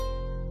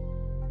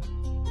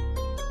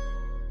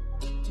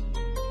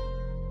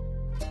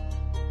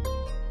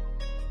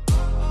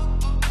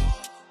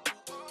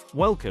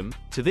Welcome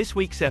to this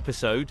week's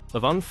episode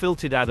of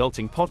Unfiltered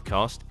Adulting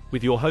Podcast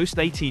with your host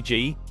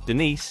ATG,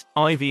 Denise,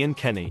 Ivy and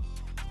Kenny.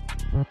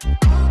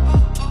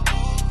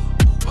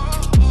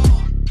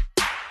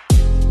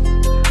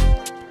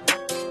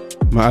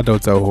 My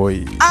adults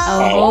ahoy.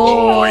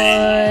 Ahoy.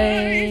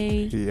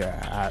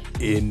 Yeah,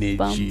 energy.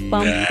 Bum,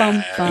 bum,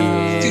 bum.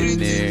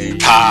 Energy.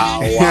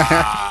 Power.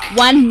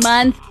 1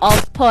 month of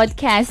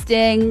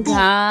podcasting,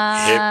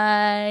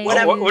 guys.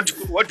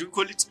 What do you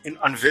call it in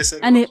anniversary?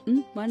 And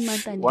 1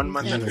 month. 1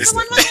 month anniversary. anniversary.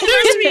 1 month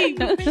anniversary.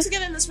 We've been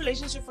together in this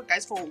relationship for a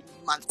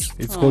month.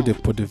 It's called a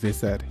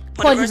podversary.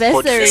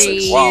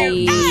 Podversary. Wow.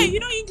 Hey, you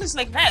know English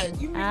like that.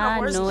 You make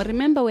up words. No,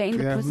 remember we're in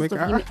the Yeah, process make- of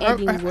him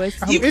adding words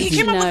to I'm the He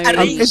came up with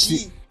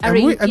dictionary.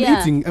 arrange.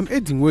 I'm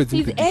adding words He's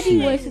into the adding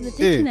dictionary. words to the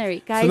dictionary,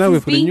 guys. So now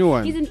we've he's, got a new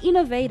one. he's an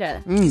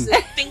innovator. He's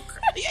a thinker.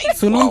 Yeah,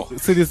 So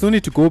so there's no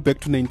need to go back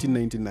to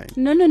 1999.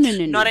 No. Not Let's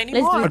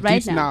anymore. do I'll it do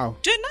right it now.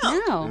 do it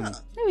now. Now.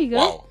 There we go.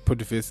 Wow.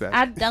 Podversary.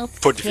 Adult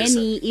Podversary.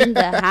 Kenny in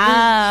the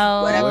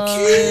house. Whatever,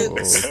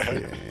 kids.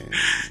 Okay.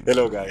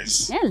 Hello,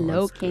 guys.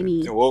 Hello,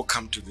 Kenny.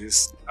 Welcome to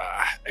this.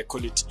 I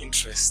call it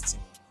interesting,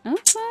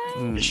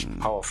 Okay.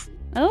 powerful,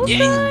 Okay.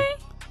 Yeah.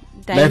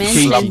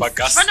 Dimensions.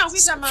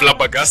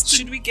 flabbergasting.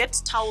 Should we get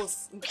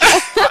towels? In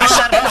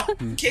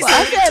case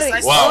somebody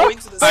decides Wow. to go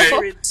into the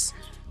spirit.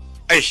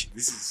 Hey,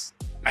 this is.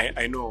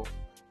 I know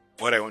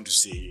what I want to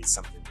say is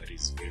something that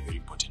is very, very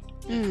important.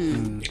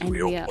 And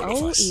we we are all of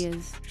all us.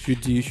 ears.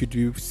 Should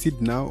you sit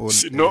now or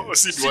Sit what?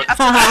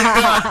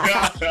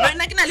 After no,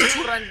 like in a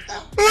little run.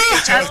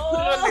 Just put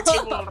it on the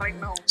table right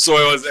now. So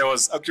I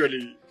was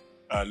actually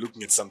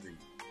looking at something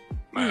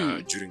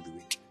during the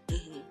week.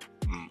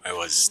 I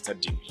was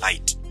studying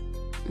light.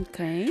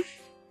 Okay.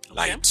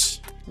 Light.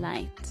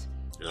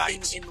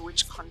 Light. In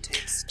which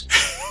context?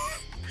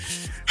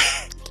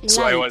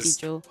 So I Light, was-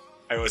 Joe.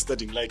 I was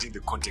studying light in the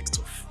context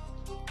of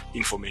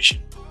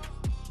information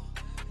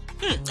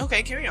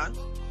Okay, carry on.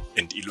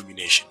 and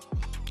illumination.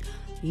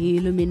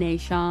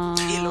 Illumination.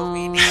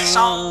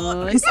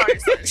 Sorry.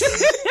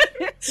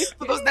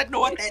 Because that know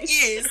what that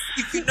is.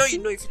 If you know, you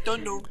know. If you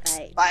don't know,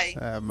 Bye.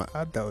 bye. my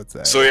adults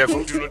are So you're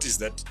going to notice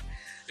that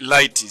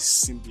light is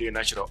simply a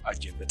natural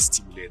agent that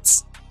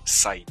stimulates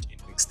sight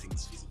and makes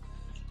things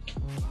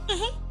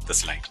visible.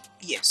 That's light.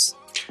 Yes.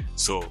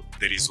 So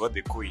there is what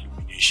they call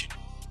illumination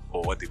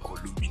or what they call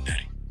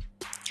luminary.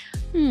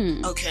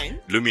 Okay.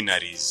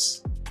 Luminary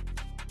is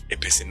a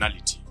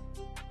personality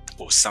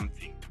or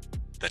something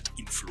that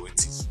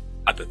influences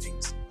other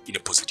things in a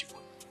positive way.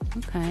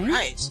 Okay.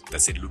 Right.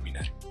 That's a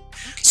luminary.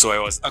 So I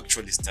was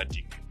actually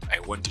studying. I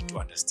wanted to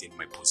understand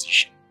my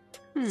position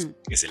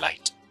as a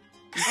light.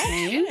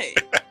 Okay.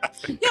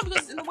 Okay. Yeah,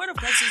 because in the Word of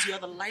God says you are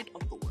the light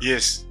of the world.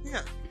 Yes.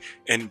 Yeah.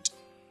 And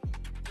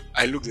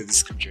I looked at the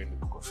scripture in the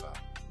book of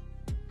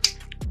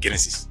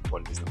Genesis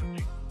 1 verse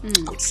number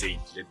 3. God said,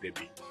 let there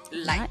be.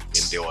 Light.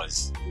 And there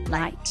was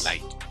Light.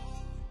 light.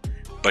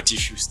 But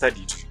if you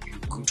study it, you're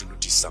going to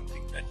notice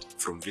something that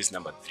from verse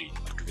number 3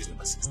 up to verse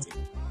number 16,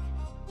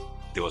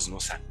 there was no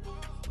sun.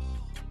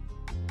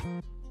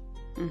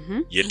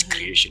 Yet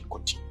creation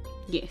continued.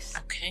 Yes.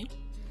 Okay.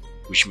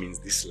 Which means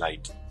this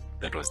light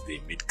that was there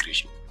made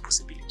creation a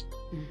possibility.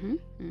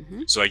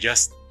 So I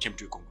just came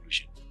to a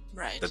conclusion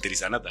Right. that there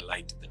is another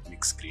light that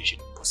makes creation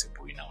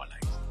possible in our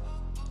lives.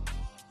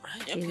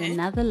 Right. There's Okay.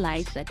 another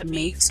light that That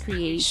makes makes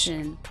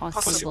creation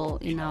possible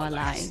in our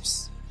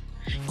lives.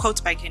 Quotes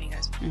by Kenny,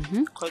 guys.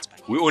 Quotes by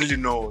Kenny. We only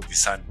know the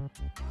sun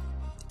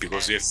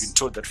because we have been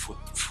told that for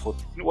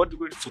what do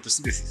we call it?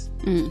 Photosynthesis.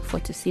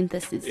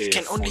 Photosynthesis.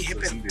 Can only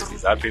happen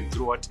photosynthesis happen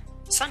through what?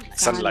 Sunlight.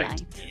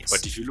 Sunlight. Yes.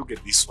 But if you look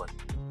at this one,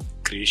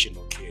 creation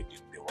occurred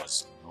and there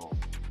was no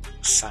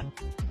sun.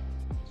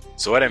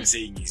 So what I'm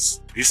saying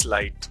is this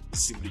light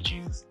is simply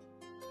Jesus.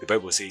 The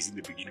Bible says in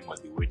the beginning was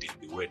the Word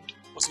and the Word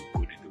was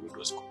good and the Word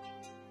was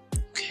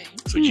good. Okay.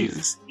 So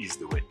Jesus is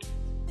the Word.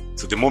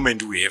 So the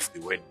moment we have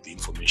the Word, the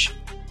information,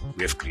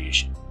 we have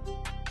creation.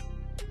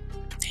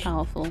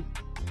 Powerful.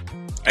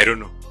 I don't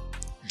know.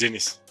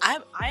 Dennis. I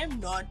am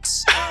not.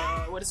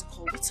 What is it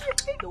called? What's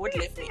the word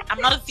left me? I'm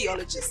not a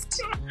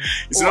theologist.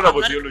 It's Or not I'm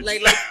about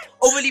theology.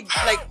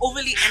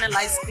 overly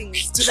analyze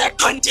things to that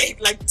context,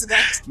 like to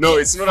that. No,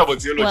 it's not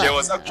about theology. I Well,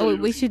 was actually.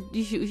 we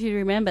should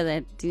remember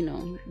that,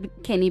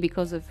 Kenny,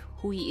 because of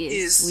who he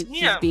is, with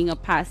his being a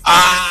pastor.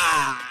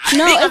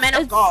 No, being a it's- man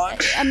of it's-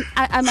 God.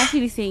 I'm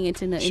actually saying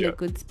it in a Sure.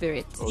 good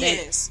spirit. that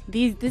Yes.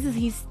 This is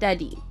his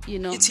study.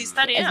 It's his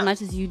study, As yeah.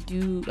 much as you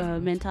do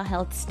mental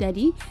health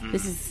study,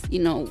 this is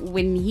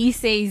when he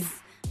says,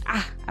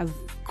 I've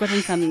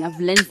gotten something, I've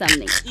learned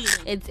something.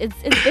 It's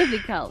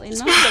biblical,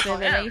 it's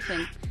biblical, yeah.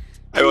 revelation.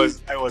 I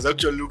was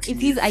actually looking.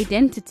 It's his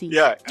identity.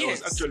 Yeah, I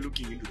Yes. was actually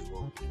looking into the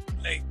world,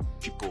 like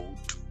people who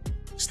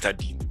do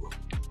study in the world.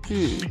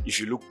 If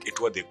you look at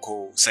what they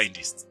call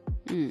scientists,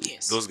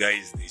 Yes. those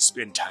guys, they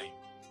spend time.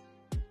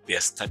 They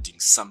are studying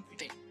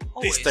something. They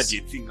Always. study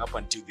a thing up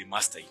until they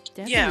master it.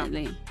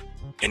 Definitely.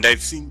 And I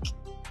think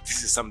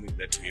this is something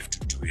that we have to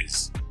do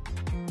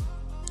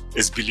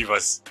as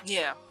believers,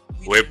 Yeah.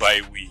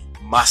 whereby we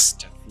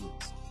master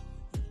things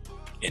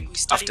And We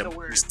study after the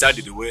word. we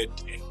study the word,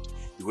 and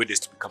the word has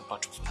to become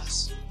part of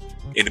us.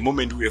 And the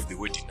moment we have the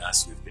word in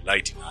us, we have the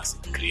light in us,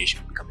 and the creation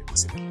will become a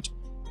possibility.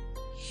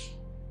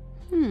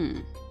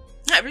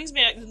 Yeah, it brings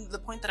me to the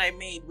point that I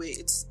made,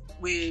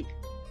 where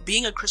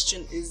being a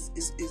Christian is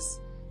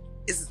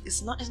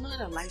not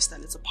a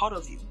lifestyle. It's a part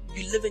of you.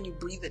 You live and you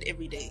breathe it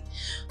every day.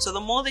 So the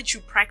more that you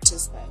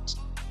practice that,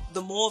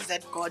 the more of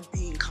that God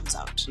being comes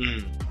out. The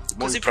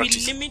more Because we if we're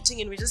practice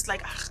limiting and we're just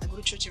like, I go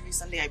to church every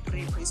Sunday, I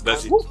pray, praise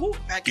That's God, it. woo,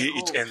 back at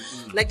It- home.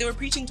 and- Like they were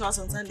preaching to us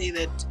on Sunday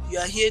that you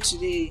are here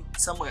today,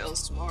 somewhere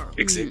else tomorrow.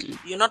 exactly.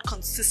 You're not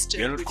consistent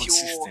You're not with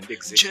consistent, your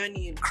exactly.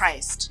 journey in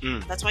Christ.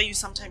 Mm. That's why you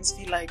sometimes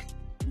feel like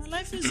my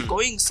life is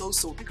going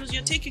so because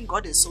you're taking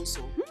God as so.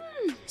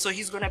 So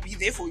he's gonna be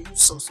there for you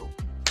so.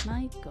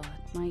 My God,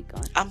 my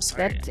God. I'm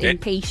sorry. That Yeah.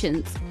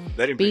 impatience.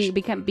 That Being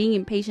impression. being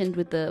impatient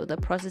with the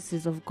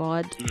processes of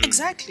God,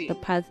 Exactly. the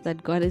path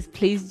that God has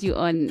placed you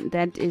on,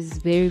 that is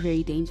very,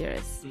 very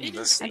dangerous. It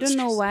That's- is. I don't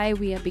know why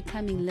we are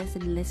becoming less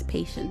and less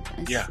patient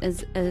Yeah.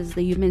 as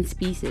the human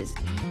species.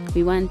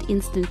 We want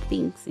instant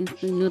things,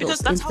 instant noodles, Because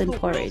that's how the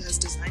instant world porridge. has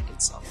designed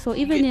itself. So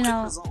You even get in quick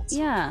our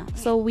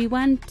results. so we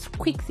want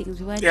quick things.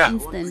 We want Yeah, we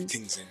want instant. good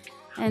things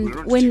And we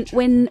don't when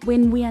change.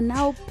 when we are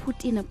now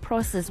put in a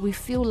process, we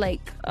feel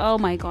like, oh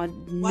my God,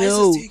 Why is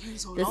no, this taking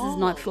so this is long?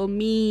 not for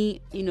me.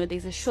 You know,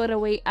 there's a shorter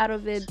way out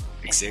of it.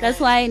 Exactly.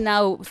 That's why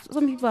now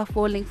some people are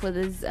falling for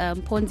these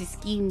Ponzi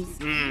schemes.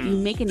 You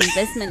make an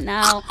investment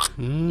now,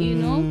 you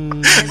know.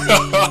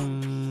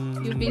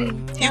 You've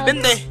been You've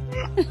been there.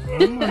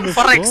 Oh,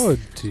 Forex.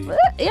 God.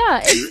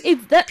 yeah,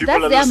 it's that, People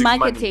that's are their losing money.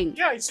 marketing.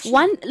 Yeah, it's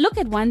true. Look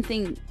at one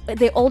thing.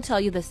 They all tell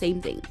you the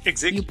same thing.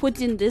 Exactly. You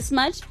put in this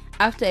much.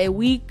 After a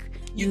week,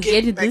 you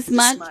get get back this this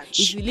much. much.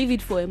 If you leave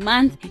it for a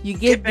month, you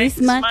get back this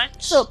this much.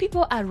 much. So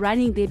people are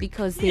running there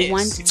because they Yes,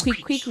 want it's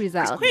quick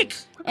results. Quick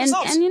And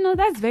results. and you know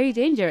that's very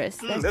dangerous.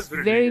 that's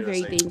very very dangerous,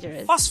 very I-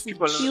 dangerous. Fast food.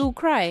 People are, You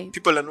cry.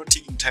 people are not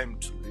taking time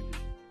to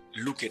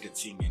really look at the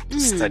thing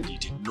and study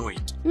it and know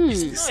it.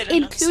 Is this No, I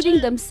don't Including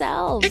understand.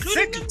 themselves.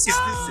 exactly? Is this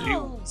real?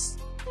 themselves.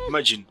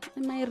 Imagine.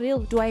 Am I real?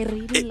 Do I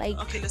really like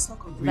Okay, let's not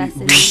go.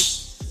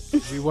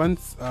 Vaseline? We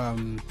once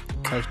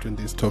touched on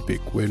this topic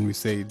when we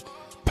said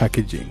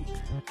packaging.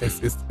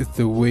 It's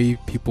the way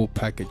people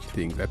package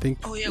things. I think.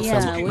 Oh yeah, Yeah,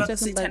 we're talking we're about the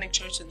talking about- satanic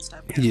church and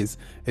stuff. Yeah. Yes,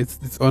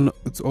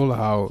 it's all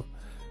how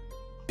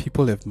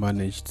people have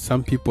managed.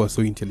 Some people are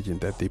so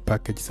intelligent that they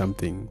package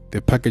something.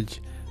 They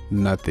package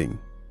nothing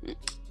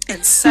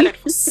And sell it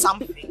for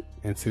something.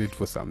 and sell it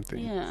for something.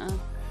 Yeah,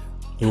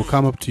 They will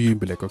come up to you and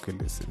be like, okay,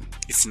 listen.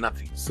 It's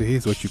nothing. So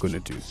here's what you're gonna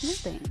do.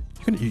 nothing.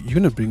 You're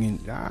gonna bring in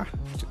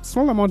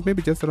small amount,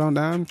 maybe just around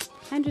 $100.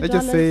 let's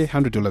just say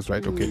 $100,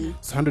 right? Okay,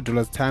 so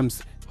 $100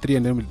 times 3,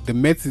 and then the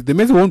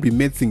maths won't be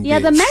mathsing. Yeah,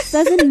 the there. math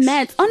doesn't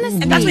match.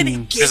 Honestly, And that's where they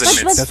get Doesn't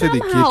you. match. That's where they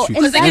get somehow, you. and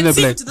Because they And can they're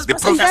see like- to this the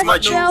person profit that's not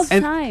margin. yours.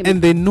 time.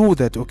 and they know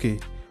that, okay,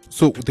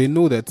 so they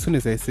know that as soon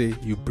as I say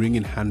you bring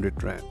in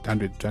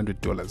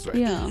 $100, right?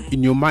 Yeah.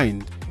 In your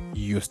mind,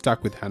 you're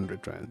stuck with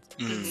 $100.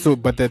 So,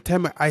 but the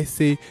time I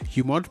say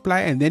you multiply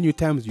and then you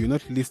times, you're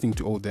not listening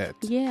to all that.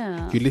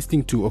 Yeah. You're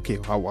listening to, okay,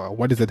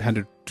 what is that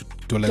 $100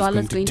 going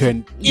Dollars to going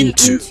turn to-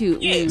 into? into.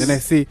 Yes. Then I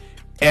say,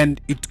 and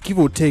it give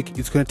or take,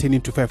 it's going to turn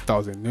into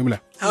 5,000. And I'm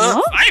like,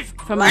 What? 5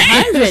 From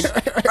 100.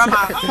 From a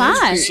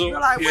Fine. So You're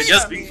like, you're wait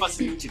just a being minute.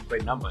 fascinated by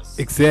numbers.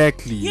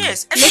 exactly.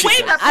 Yes, and the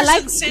way that I person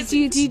like. says Did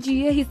you, it, did you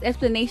hear his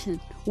explanation?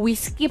 We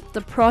skip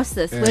the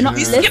process. We're not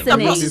We skip the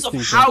listening. process of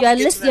Listening. how You're,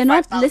 we get to that you're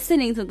not 5,000.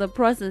 listening to the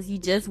process. You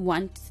just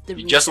want the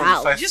You just want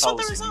result. just want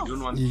the 5,000. You result.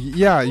 don't want.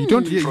 Yeah, you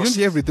don't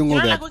hear everything all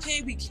You're that. like, okay,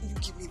 you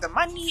give me the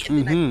money,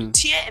 and then I put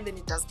here, and then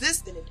it does this,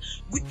 then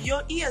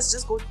your ears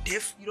just go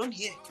deaf. You don't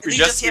hear. And You're then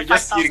just- hear you're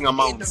just 5,000 hearing at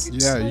the end amounts. of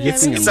it. Yeah, Yeah, you're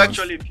getting really. It's amounts.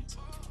 actually a pity.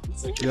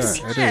 It's actually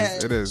Yeah, a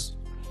pity. it is.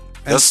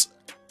 That's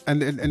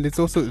And it's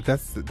also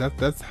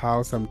that's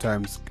how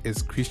sometimes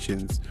as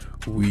Christians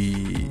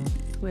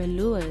We're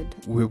lured.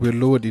 we're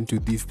lured into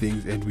these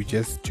things and we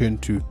just turn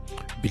to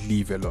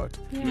believe a lot,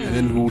 and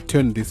then we'll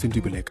turn this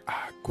into be like,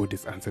 God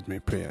has answered my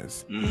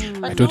prayers.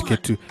 I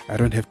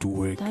don't have to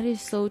work. That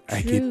is so true.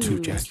 I get to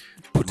just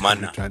put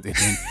Manna. $100 and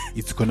then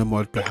it's gonna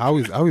multiply.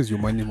 How is your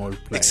money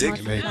multiplying?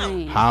 Exactly.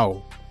 Like,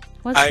 how?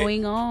 What's I-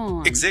 going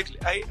on? exactly.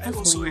 I What's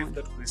also going have on?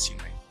 that question.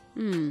 Right?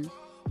 Hmm.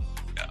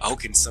 How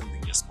can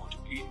something just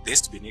multiply? There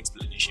has to be an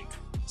explanation.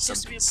 It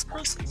has to be a Something's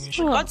process.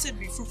 multiplication. When God said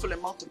be fruitful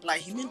and multiply,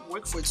 He meant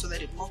work for it so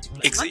that it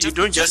multiplies. Exactly. Not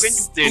You don't just when you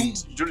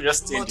stand. You don't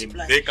just stand and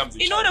multiply. there comes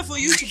the In child. order for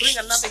you to bring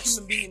another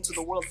human being into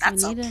the world,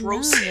 that's You a need another,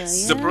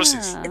 process. It's a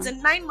process. yeah. It's a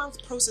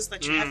 9-month process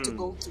that you have to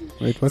go through.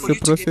 Wait, what's for the you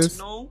to get process? to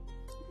know.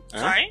 Huh?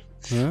 Sorry?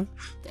 Huh?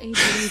 He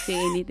didn't say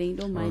anything.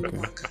 Don't mind Okay.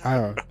 him.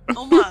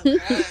 Oh my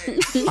god.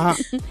 Ah,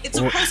 It's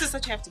a process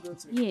that you have to go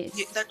through.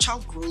 Yes. That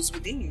child grows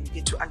within you. You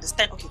get to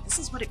understand, okay, this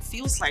is what it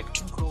feels like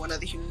to grow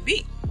another human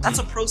being. That's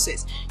a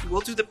process. You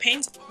go through the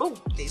pains, boom,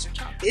 there's your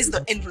child. There's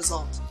the end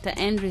result. The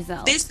end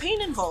result. There's pain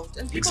involved.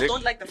 And people Exactly.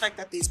 don't like the fact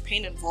that there's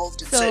pain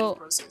involved in certain So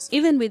processes.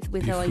 even with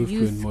Be our fruitful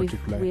youth, and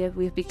multiply.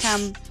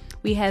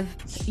 we have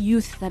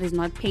youth that is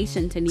not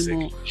patient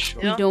anymore. Exactly.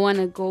 Sure. We don't want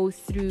to go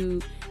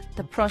through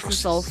the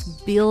process of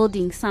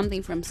building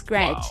something from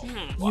scratch.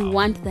 Wow. You Wow.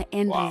 want the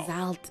end Wow.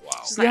 result. Wow.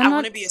 She's You're like, I not-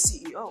 want to be a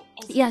CEO.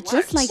 Yeah, What?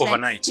 just like that.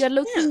 Overnight. You're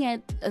looking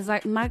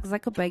at Mark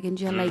Zuckerberg and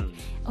you're like,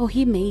 oh,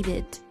 he made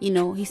it. You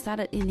know, he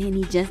started and then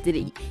he just did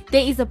it.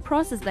 There is a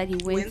process that he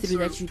went through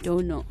that you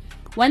don't know.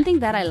 One thing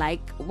that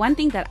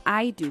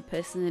I do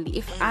personally,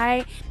 if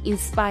I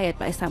inspired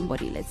by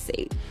somebody, let's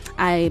say,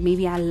 I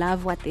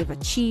love what they've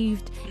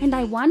achieved and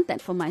I want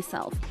that for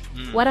myself.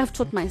 What I've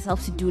taught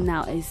myself to do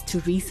now is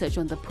to research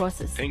on the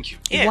process. Thank you.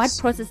 Yes. What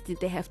process did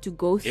they have to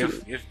go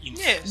through? You have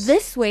Yes.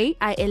 This way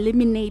I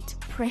eliminate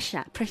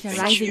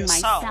pressurizing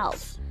yourself.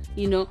 myself.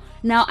 You know,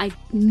 now I'm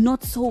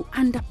not so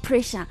under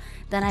pressure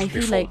that I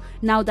feel Before. like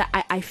now that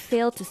I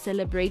fail to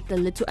celebrate the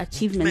little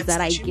achievements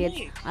that I that you get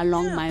made.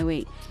 along Yeah. my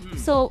way.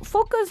 So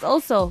focus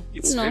also,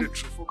 It's you know, very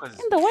true. Focus.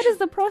 what is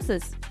the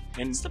process?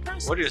 And the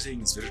process. what you're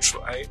saying is very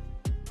true.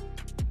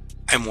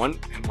 I'm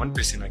one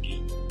person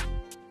again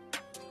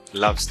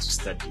loves to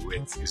study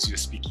words as you're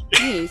speaking.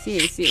 Yes.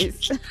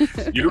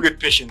 You look at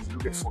patience, you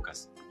look at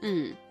focus,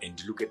 Mm. and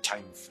you look at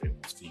time frame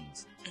of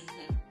things.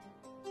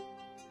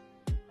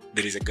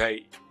 There is a guy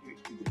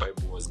in the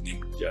Bible was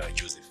named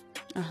Joseph.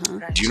 Uh-huh.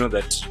 Right. Do you know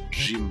that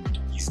he dreamed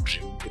his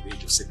dream at the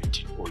age of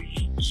 17, or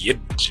he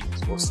had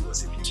dreams whilst he was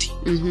 17,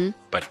 Mm-hmm.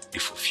 but the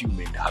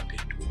fulfillment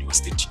happened when he was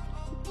 13.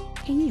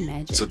 Can you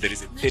imagine? So there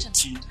is a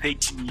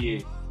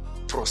 13-year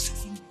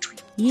process in between.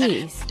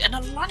 Yes. And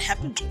a lot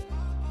happened to him.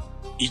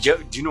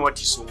 Do you know what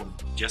he saw? He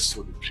just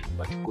saw the dream,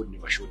 but God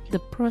never showed him The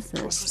process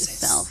Process.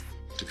 itself.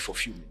 to the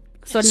fulfillment.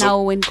 So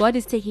now when God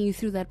is taking you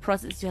through that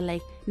process, you're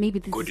like, maybe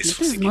this God is is not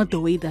forsaking the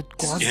me. way that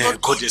God. Yeah,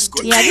 God is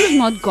good. Yeah, this is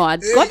not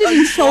God. God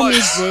didn't show me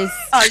this.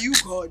 Are you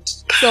God?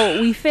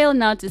 So we fail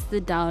now to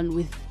sit down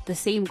with the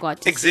same God.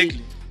 To say,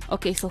 Exactly.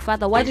 okay, so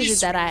Father, what is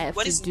it that I have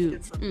What to is do?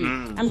 needed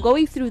from I'm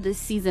going through this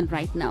season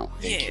right now.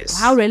 Yes.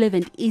 How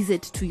relevant is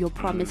it to your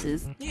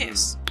promises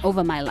Yes.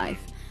 over my life?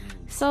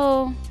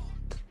 So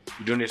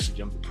You don't have to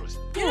jump the process.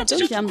 yeah, don't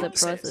Just jump go the the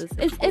steps.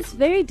 process. It's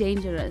very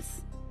dangerous.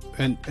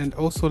 And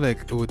also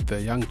like with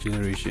the young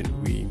generation,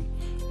 we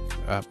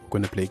are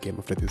gonna play a game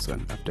after this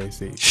one. After I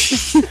say,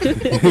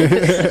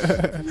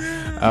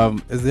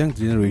 as a young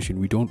generation,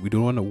 we don't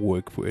want to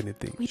work for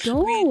anything. We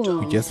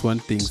don't. We just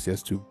want things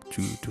just to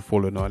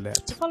fall in our lap.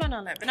 To follow in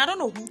our lap. And I don't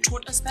know who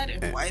taught us that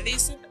and why they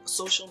said that.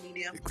 Social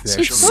media.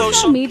 Exactly. It's social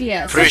Social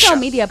media. pressure. Social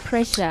media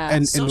pressure.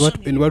 And Social what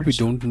media we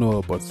pressure. don't know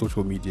about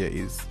social media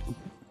is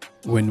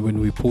when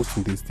we're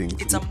posting these things,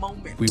 It's a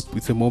moment.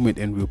 it's a moment,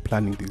 and we're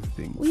planning these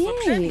things.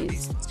 Planning yes.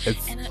 these things.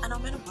 It's, And our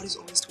man of God is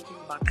always talking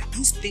about that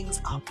these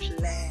things are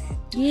planned.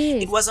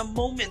 Yes. It was a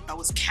moment that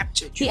was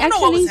captured. You He don't know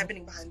what was actually-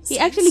 happening behind the He scenes.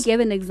 actually gave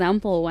an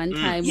example one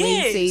time where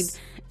he Yes. said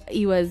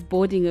he was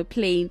boarding a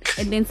plane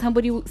and then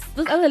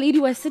this other lady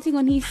was sitting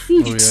on his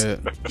seat. oh yeah,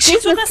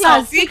 Business took a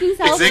class, selfie. taking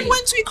selfies. Exactly. We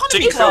went to economy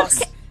Taking class.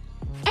 selfies.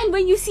 And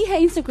when you see her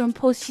Instagram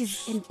post,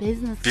 she's in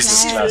business,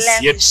 Business class. class.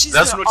 Lavish. Yet She's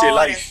that's got not a all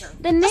life.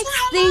 that. The next not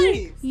her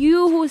thing, life.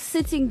 you who's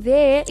sitting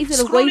there, instead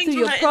of going Scrolling through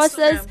through your her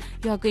process,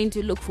 Instagram. you are going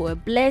to look for a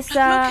Look blesser.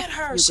 at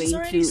her. You're She's going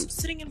already to.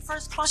 sitting in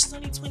first class. She's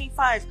only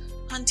 25.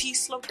 Auntie,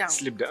 slow down.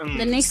 Slip down.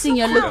 The next thing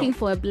you're Cool. looking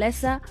for a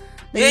blesser.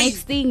 The Hey.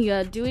 next thing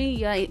you're doing,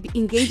 you're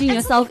engaging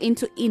yourself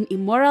into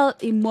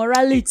immorality.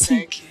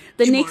 Exactly.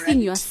 The next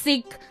thing Immorality. you're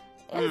sick.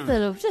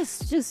 Instead of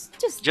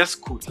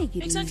Just cool. take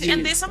it Exactly. easy.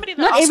 And there's somebody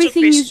that Not asked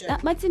everything a you question.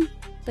 Martin,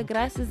 the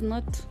grass is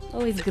not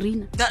always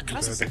greener. That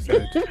grass is that's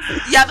right.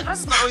 yeah, the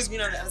grass is not always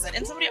green on the other side.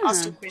 And somebody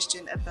asked a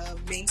question at the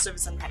main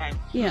service in Haran.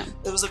 Yeah.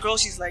 There was a girl,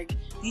 she's like,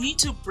 you need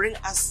to bring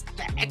us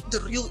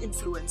the real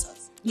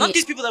influencers. Not Yeah.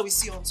 these people that we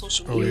see on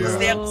social Oh, media. Because yeah.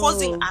 they are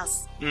causing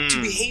us to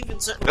Mm. behave in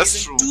certain That's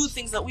ways true. and do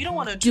things that we don't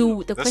want to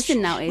Do the That's question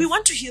true. now is We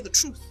want to hear the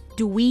truth.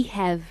 do we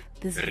have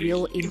this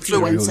real Real real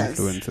influencers?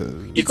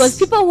 influencers. Because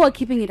people who are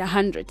keeping it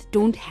 100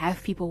 don't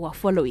have people who are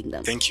following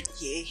them. Thank you.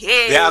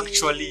 Yeah. They're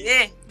actually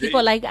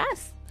People like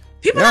us.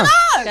 People Yeah. like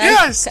us.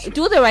 Guys, Yes.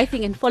 do the right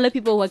thing and follow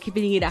people who are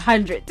keeping it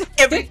 100.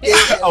 Every day.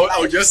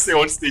 I'll just say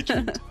one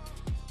statement.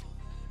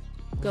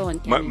 Go on,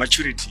 Kenny.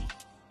 Maturity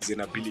is an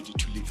ability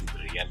to live with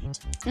reality.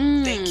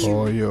 Thank you.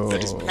 Oh yo,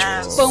 That is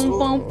Nah. Boom,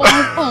 boom,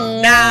 boom,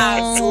 boom.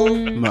 Nah, so-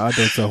 my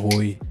adults are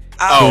hoy.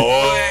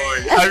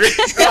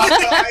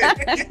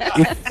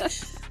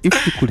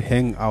 If you could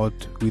hang out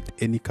with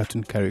any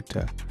cartoon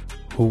character,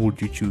 who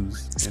would you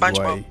choose and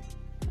SpongeBob. why?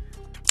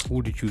 Who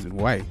would you choose and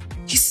why?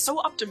 He's so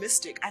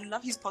optimistic. I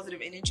love his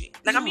positive energy.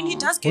 Like, I mean, he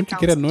does get Won't you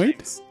down get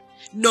annoyed? sometimes.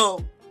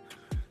 No.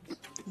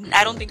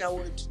 I don't think I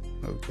would.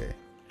 Okay,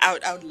 I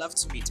would love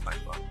to meet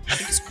SpongeBob. I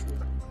think it's cool.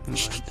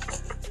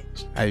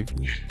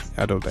 Ivy,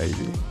 adult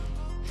Ivy.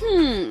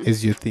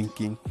 As you're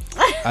thinking,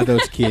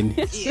 adult Ken.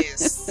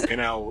 Yes.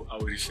 And I'll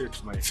refer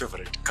to my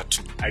favorite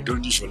cartoon. I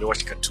don't usually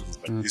watch cartoons,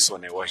 but this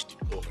one I watched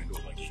it over and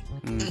over again.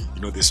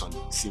 You know this one,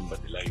 Simba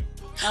the Lion.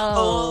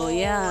 Oh, Oh,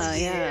 yeah,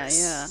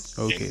 yes.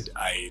 Okay, And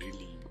I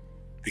really,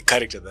 the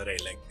character that I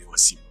liked, there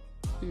was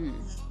Simba.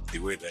 The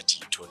way that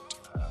he taught,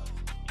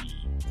 he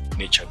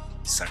nurtured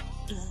his son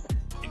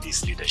and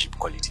his leadership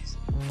qualities.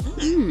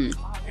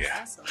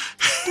 Yeah.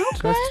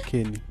 Trust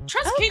Kenny.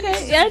 Trust Kenny.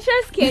 Okay, yeah,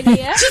 trust Kenny.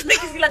 Yeah. Just make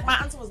it feel like my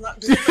answer was not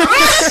good.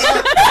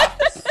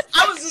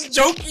 I was just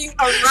joking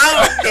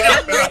around.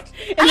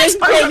 And then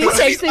Kenny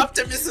takes it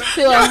optimism.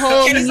 to a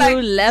whole Kenny's new like,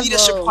 level.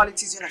 leadership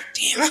qualities. You're like,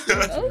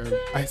 damn. Okay.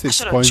 I said I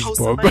should have chosen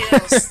somebody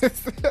SpongeBob.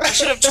 else. I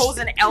should have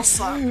chosen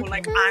Elsa or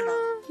like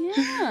Anna.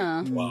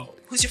 Yeah. Wow.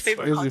 Who's your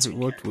favorite cartoon?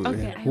 What would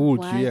Okay, who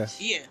would you? Yeah.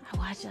 Yeah. I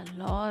watch a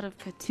lot of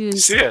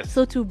cartoons. Serious?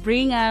 So to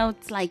bring out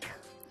like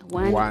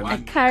one a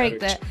One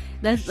character,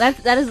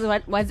 that is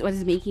what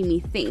is making me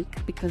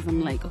think, because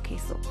I'm like, okay,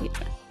 so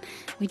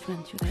which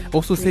one should I?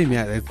 Also, bring same,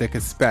 out? yeah, it's like a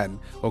span.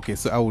 Okay,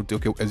 so I would,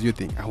 as you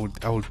think, I would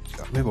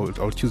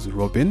choose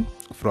Robin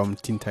from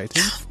Teen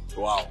Titans.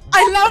 Wow.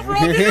 I love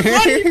Robin.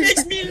 Robin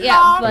makes me Yeah,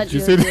 laugh. but You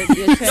you're, said-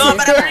 you're trying No, to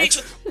but I'm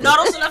start. really no, I'd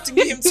also love to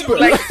meet him too.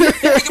 Like, we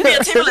can be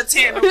a table of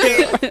 10,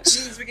 okay?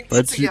 Jeez, we can eat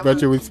But together.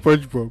 you're with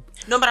SpongeBob.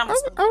 No, but I'm.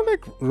 I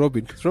like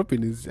Robin, because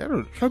Robin is, I don't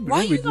know, Robin. Why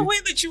are you Robin the is- way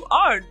that you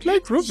are? Dude?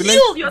 Like Robin,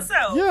 Yield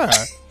yourself. Yeah.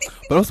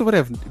 But also, what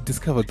I've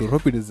discovered, though,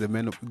 Robin is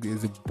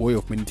is a boy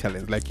of many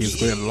talents. Like, he's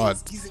got a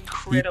lot. He's He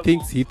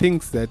incredible.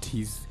 thinks that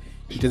he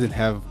doesn't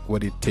have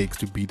what it takes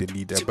to be the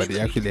leader, To but be he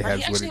the actually leader. has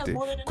But he what actually it has takes.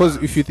 more than Because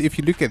enough. if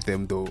you look at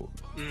them, though,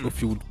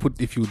 if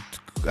you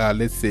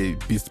let's say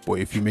Beast Boy,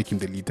 if you make him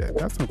the leader,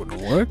 that's not gonna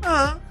work.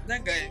 That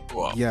guy.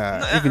 Wow.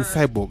 Yeah, even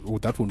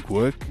Cyborg, that won't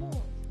work.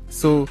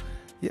 So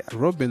yeah,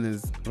 Robin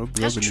is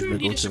That's true my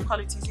leadership go-to.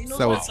 qualities. He knows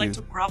So what it's like you-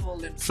 to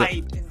grovel and so-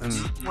 fight and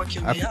work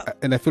your way up.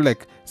 And I feel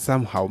like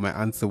somehow my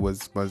answer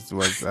was what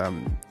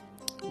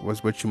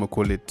you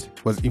call it,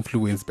 was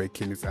influenced by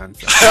Kenny's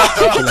answer.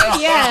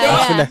 Yeah,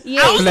 I feel like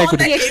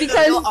yes,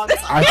 because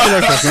I feel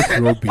like it was not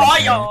Robin. Oh,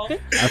 man. y'all.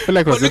 I feel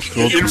like it was not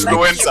Robin.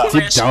 Influencer.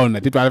 Deep down,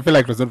 I feel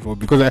like it was not Robin,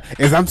 because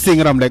as I'm saying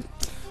it, I'm like,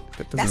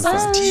 that doesn't That's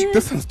sound deep.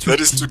 That sounds too That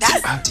is too deep.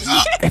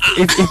 deep.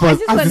 If it was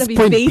just us wanna this be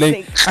point basic.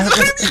 blank,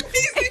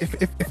 if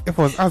it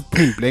was us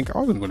point blank, I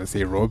wasn't gonna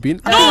say Robin.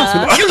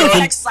 You look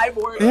like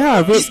Cyborg.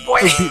 Yeah, but Beast Boy.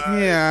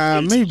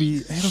 yeah,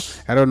 maybe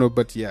I don't know,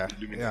 but yeah.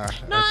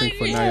 No, I think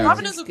for now, yeah, yeah.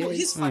 Robin is a cool. Good.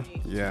 He's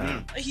funny.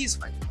 Yeah. He's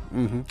funny.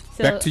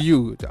 So- Back to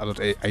you,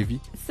 Ivy.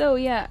 So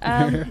yeah,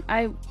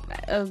 I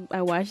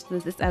watched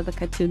this other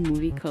cartoon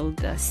movie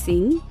called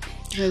Sing.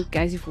 You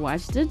guys, you've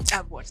watched it?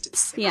 I've watched it.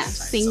 several Yeah,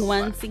 times Sing so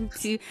 1, far. Sing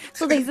 2.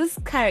 So there's this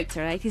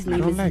character, right? His I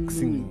name don't is like Moon.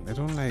 singing. I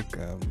don't like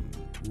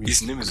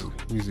His name is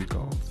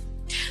musicals.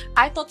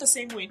 I thought the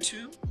same way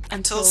too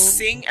until So-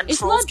 Sing and It's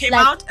Trolls not came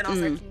like- out, and I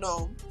was like,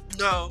 no,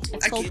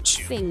 It's I called get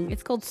you. Sing.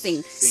 It's called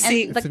Sing.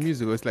 Sing. And It's a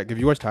musical. It's like if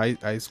you watched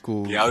High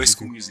School. yeah, High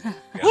School Music.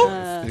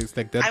 Yeah. It's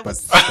like that, I but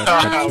was- that's High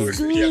cartoon.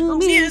 School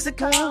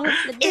Musical.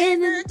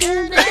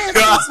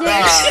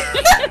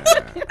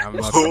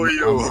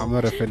 I'm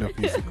not a fan of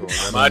musicals.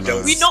 I don't Mad know.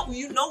 Dogs.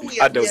 We know, we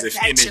are Adults that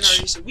of image.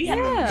 generation. We had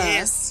the Yeah.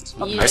 best.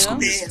 You High School know?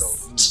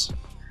 Musical.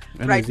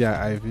 Anyways, Right.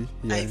 yeah, Ivy.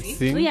 Yeah, Ivy?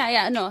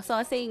 sing. No. So I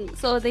was saying,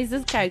 so there's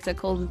this character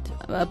called,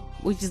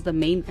 which is the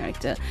main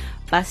character,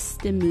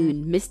 Mr.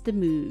 Moon. Mr.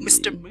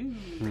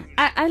 Moon.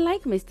 I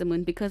like Mr.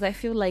 Moon because I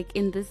feel like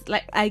in this,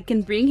 like, I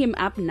can bring him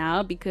up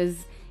now because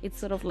it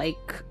sort of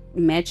like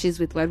matches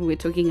with what we were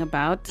talking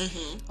about.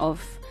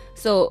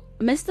 So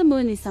Mr.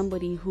 Moon is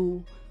somebody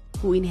who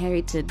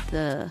inherited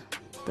the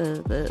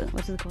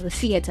what is it called, the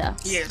theater,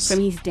 Yes.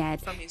 from his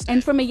dad. From his And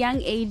dad. from a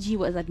young age he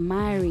was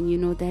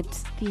admiring, that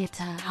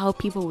theater, how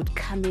people would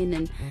come in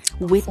and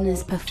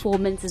witness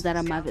performances that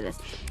are marvelous.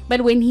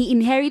 But when he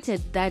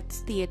inherited that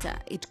theater,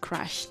 it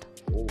crashed.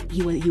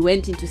 He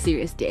went into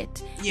serious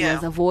debt. He Yeah.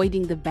 was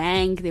avoiding the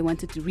bank. They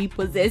wanted to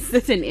repossess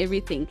it and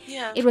everything.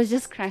 Yeah. It was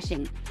just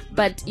crashing.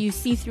 But you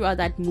see throughout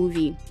that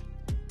movie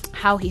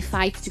how he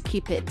fights to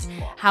keep it,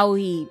 how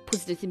he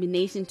puts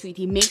determination to it.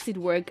 He makes it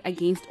work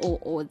against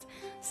all odds.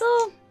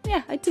 So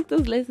yeah, I took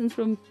those lessons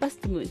from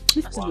Mr. Moon.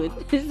 Mr. Moon.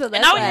 So that's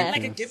And now why he had I-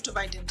 like a gift of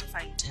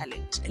identifying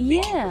talent and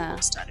making the yeah.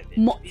 most out of it.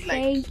 Be like,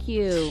 Thank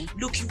you.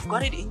 look, you've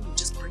got it in you,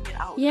 just bring it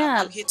out.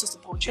 Yeah. I'm here to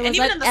support you. There And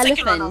was even in the that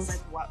second round, I was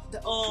elephant.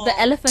 like, wow. The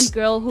elephant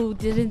girl who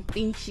didn't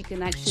think she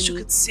can actually. She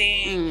could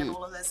sing and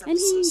all of that stuff. And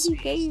So he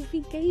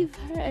sweet. gave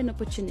her an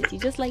opportunity,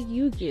 just like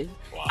you give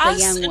the Us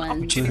young an ones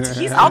opportunity.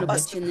 He's an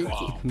outbusting.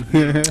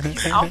 opportunity.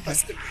 He's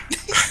outbusting.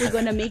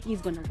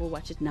 He's gonna go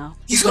watch it now.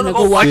 He's gonna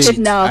go watch it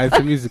now. It's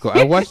a musical.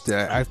 I watched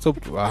it. I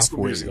stopped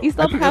halfway. Musical. You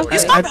stopped halfway. You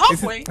stopped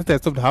halfway. I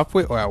stopped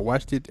halfway, or I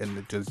watched it and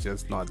it was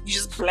just not. You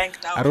just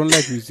blanked out. I don't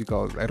like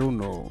musicals. I don't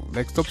know.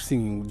 Like, stop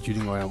singing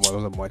during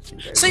while I'm watching.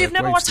 Guys. So you've Like,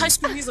 never why watched sing? High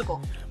School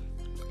Musical?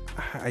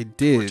 I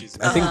did. is-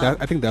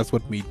 I think that's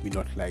what made me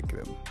not like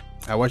them.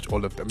 I watched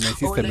all of them. My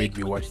sister made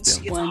me watch She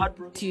them. gets 1,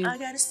 heartbroken. 2. I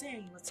gotta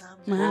say what's up.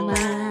 My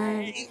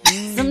mind,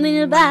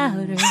 something about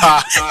her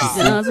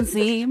doesn't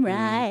seem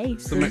right.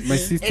 So my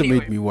sister Anyway.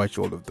 made me watch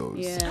all of those.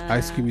 Yeah.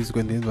 High School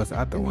Musical, and then there was the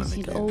other And one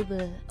she's again. all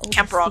the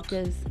Camp Rock.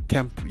 stickers.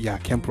 Camp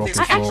Rock. I as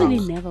I well. actually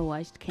never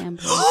watched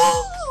Camp Rock.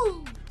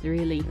 Oh!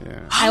 Really.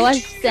 Yeah. I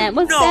watched Sam.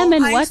 What's No, Sam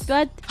and High what? School-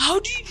 God? How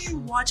did you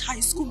watch High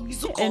School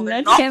Musical And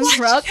and not not Camp watch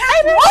Rock? Camp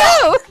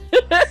I Rock?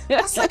 don't know.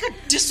 That's like a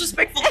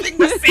disrespectful thing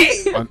to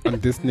say. On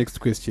this next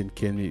question,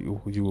 Kenny,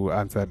 you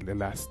answered the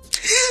last.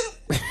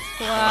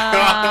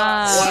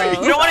 Wow.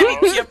 You don't want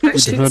to be peer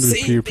pressured don't to wanna be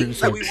say peer things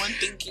that pressured. we weren't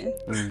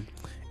thinking.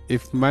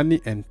 If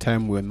money and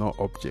time were not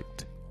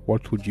object,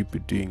 what would you be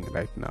doing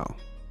right now?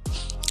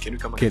 Can you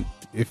come again?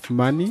 If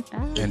money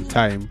and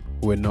time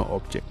were not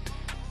object,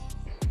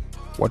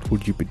 what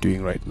would you be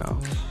doing right now?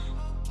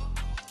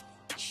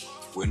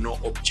 We're no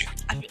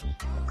object. I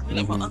feel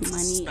like my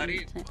answers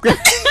Money started.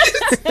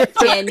 and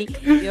Kenny,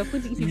 you're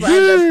putting people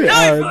under No, Yeah,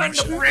 I feel like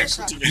the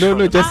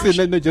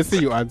pressure. just say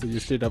your answer, your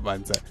straight up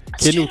answer.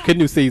 Can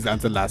you say his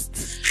answer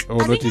last? Or I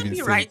not think I'd even be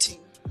say? writing.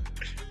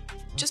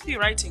 Just be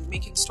writing,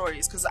 making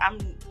stories, because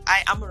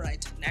I am a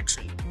writer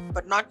naturally,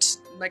 but not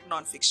like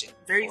non-fiction.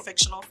 Very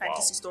fictional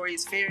fantasy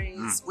stories,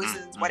 fairies,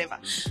 wizards, whatever.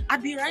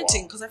 I'd be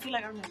writing because I feel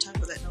like I don't have time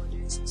for that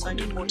nowadays. So I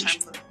need more time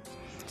for that.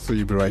 So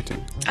you'll be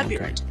writing. I'd be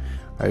Okay. writing.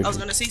 I I was agree.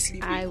 gonna say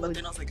sleeping, I but would-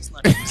 then I was like, it's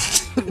not.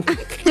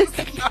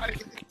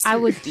 I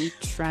would be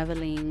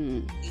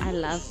traveling. I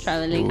love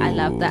traveling. I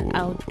love the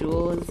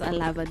outdoors. I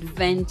love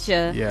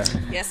adventure. Yeah.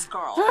 Yes,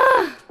 girl.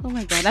 Oh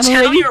my god, I'm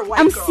Channel already. your white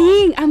I'm girl.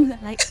 seeing. I'm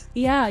like,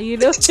 yeah, you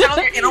know. Channel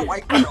your inner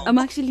white girl. I'm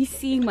actually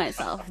seeing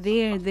myself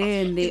there, and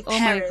there. Oh my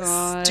Paris,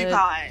 god.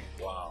 Dubai.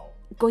 Wow.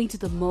 Going to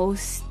the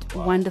most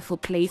wonderful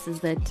places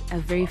that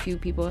very few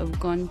people have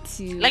gone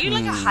to. Like, you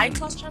like a high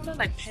class traveler,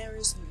 like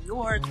Paris, New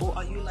York, or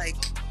are you like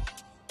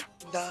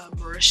the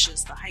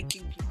Mauritius, the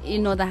hiking people? you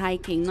know, the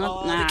hiking,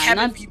 not the cabin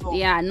not people.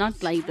 yeah,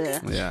 not like the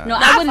Yeah. no.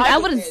 Nah, I I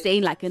wouldn't would.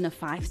 stay like in a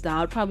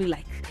 5-star. I'd probably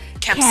like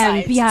Campsites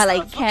camp, and yeah, stuff.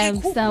 like Okay,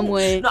 camp cool.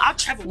 somewhere. No, I'll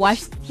travel.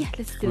 Watch, with yeah,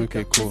 let's do Okay,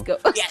 it. cool. Let's go.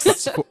 you.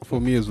 Yes.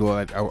 For me as well,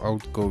 I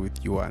would go with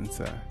your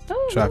answer.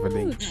 Oh,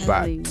 Traveling,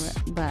 traveling,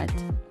 but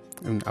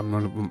I'm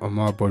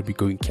not about to be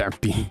going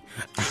camping.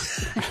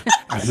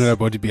 I'm not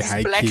about to be He's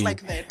black hiking.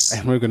 like that.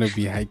 I'm not gonna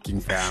be hiking,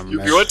 fam. You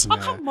Like, what? nah,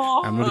 Come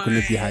on. I'm not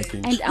gonna be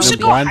hiking. And I We should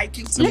would go one,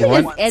 hiking let together me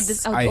one- just once. add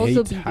this. I would I also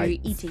hate be very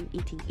heights.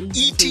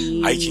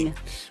 eating. Hiking.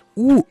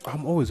 ooh,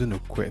 I'm always on a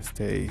quest.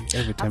 Hey,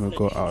 every time I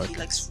go out. He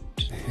likes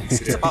food.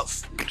 It's about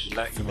food.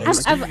 Like,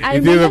 I It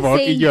is remember about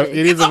saying it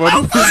is this. about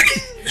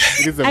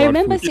it is about I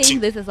remember food. saying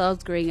this as I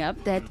was growing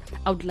up that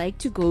I would like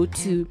to go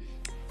to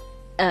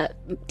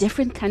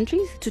different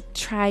countries to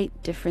try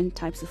different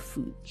types of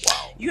food. wow.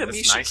 You and me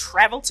That's should nice.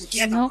 travel You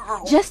together, know,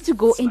 girl. just to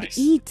go and nice.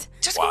 eat.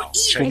 Just Wow. go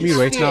eat. For me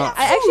right now,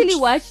 I actually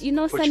watched, you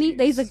know, What Sunny. you-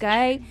 There's a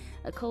guy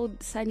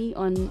called Sunny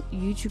on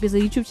YouTube. There's a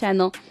YouTube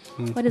channel.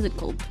 What is it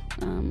called?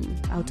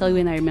 I'll tell you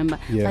when I remember.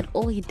 Yeah. But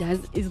all he does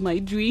is my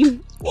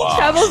dream. Wow. He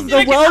travels the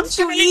Like, world I'm to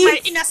channeling my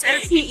eat. inner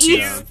self He into eats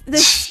you. the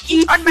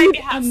street on my food,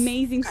 behalf.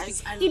 amazing.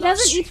 Guys, I He love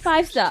doesn't street eat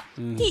 5-star.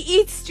 He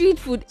eats street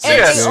food, and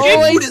Serious? it Street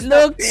always food is the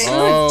looks best. good.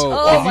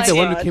 Oh, is my he the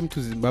one god! who came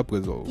to Zimbabwe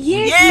as well?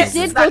 Yes, Yes, he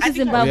did I go to think I-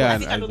 Zimbabwe, Yeah, I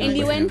think I know I the and he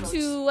one. went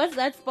to what's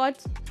that spot?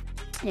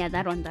 Yeah,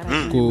 that one. That I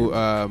Go,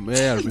 remember.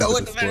 yeah, I remember That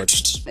one, the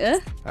spot. Eh?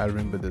 I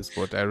remember the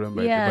spot. I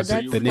remember. Yeah, but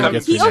that's the name Come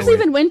just to He went also away.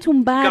 even went to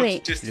Come to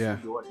Mbare. taste Yeah.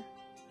 the one.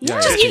 Yeah,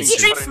 Yeah, Just yeah, eat yeah.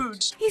 street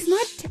food. he's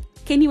not.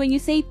 Kenny, when you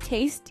say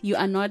taste, you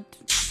are not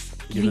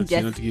You're giving not,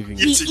 you're just. not giving.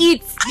 He Eating.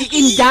 eats.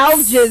 He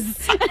indulges.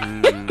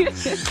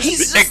 He's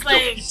The just act of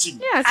like, eating.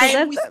 Yeah, so I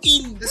am that's.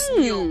 within this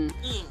meal.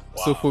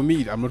 So for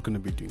me, I'm not gonna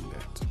be doing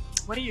that.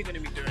 What are you going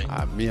to be doing?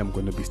 Me, I'm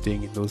gonna be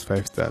staying in those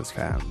 5 stars,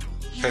 fam.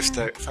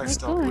 Five-star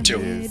go hotel.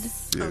 ahead.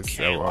 Yes,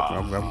 Okay,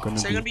 I'm gonna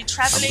So you're going to be I'm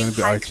traveling gonna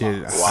be high out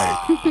here. class.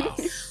 Wow.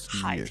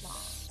 High Yes.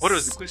 class. What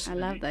was the question? I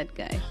love that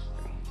guy.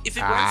 If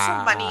it weren't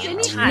for money and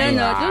No, time.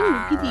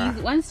 don't repeat.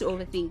 He wants to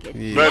overthink it.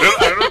 Yeah. No,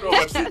 I don't know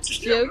what it is.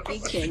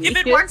 Joking, Kenny. If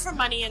it weren't for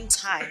money and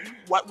time,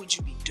 what would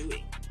you be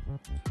doing?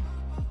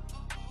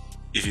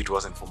 If it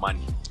wasn't for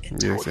money.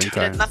 Yes, Oh, and If it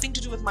had time. nothing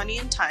to do with money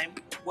and time,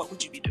 what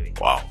would you be doing?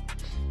 Wow.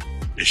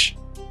 Ish.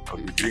 I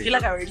would be I doing feel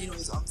like I already know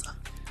his answer.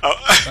 I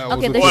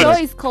Okay, was the also-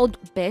 show is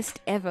called Best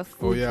Ever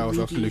Food. Oh yeah, I was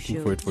also Review looking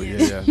Show. for it for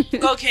yeah.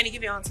 Go, Kenny,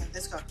 give your answer.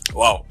 Let's go.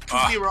 wow.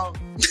 Prove me wrong.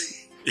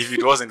 If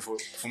it wasn't for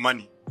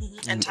money.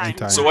 And time.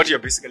 time. So what you're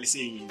basically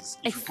saying is,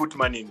 if you put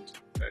money and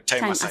time,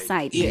 Time aside.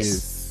 aside,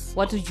 yes.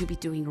 What would you be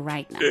doing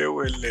right now?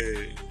 Well,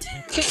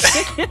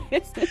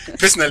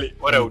 personally,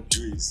 what I would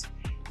do is,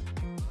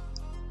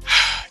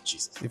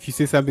 Jesus. If you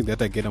say something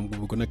that again,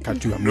 we're gonna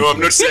cut you. No, I'm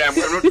not saying. I'm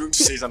not going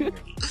to say something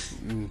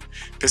again.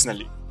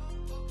 Personally,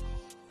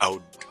 I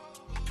would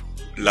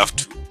love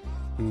to.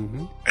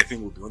 Mm-hmm. I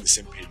think we'll be on the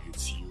same page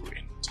with you,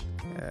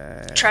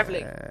 and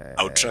Traveling.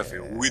 I would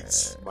travel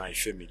with my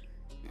family,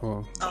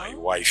 Oh, my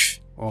wife,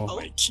 oh,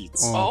 my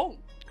kids. Oh.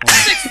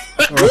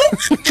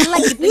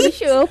 Like the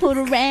show, put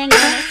a ring on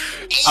it.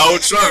 I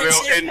would travel,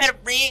 Had and a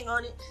ring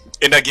on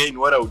it. again,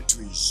 what I would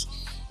do is,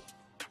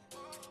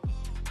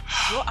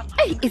 Yo, I'm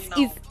Hey, hungry it's, now.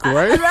 it's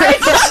right?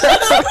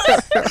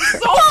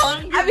 so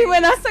hungry. I mean,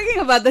 when I was talking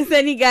about the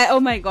Sunny guy, oh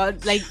my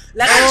god, like,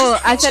 Like,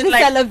 I started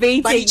like,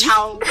 salivating. bunny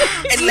chow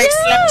and like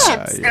slap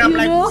chips, and I'm you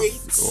like, know?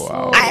 wait,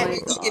 Wow. I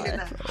haven't eaten in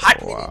a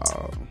hot minute.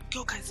 Wow.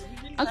 Yo, guys, are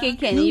we really Okay, live?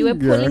 Kenny, you were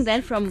Yeah. pulling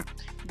that from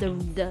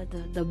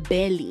the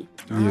belly.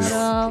 Yes.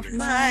 Out of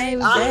my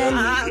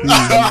Ah,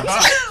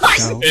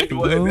 belly. and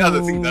the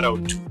other thing that I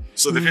would do.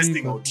 So the first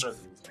thing I would travel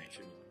with my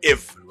family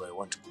everywhere I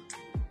want to go to.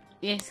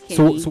 Yes,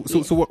 So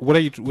Kenny. so what are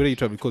you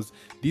trying? Because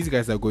these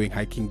guys are going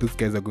hiking, those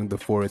guys are going to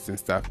the forest and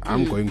stuff.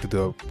 I'm going to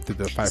the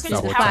 5-star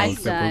to hotels.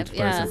 five-star, I'm going to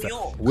yeah. Paris and New stuff.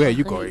 York. Where are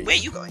you Okay. going? Where are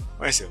you going?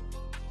 Myself.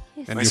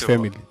 And your Myself,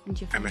 family?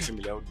 And your And my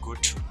family. family, I would go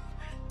to.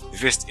 The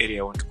first area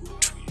I want to go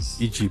to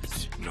is.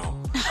 Egypt.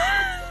 No.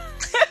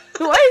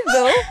 Why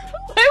though?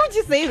 Why would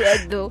you say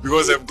that though?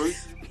 Because I'm going.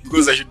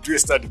 Because I should do a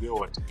study there.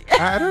 What?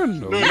 I don't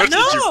know. No, not No,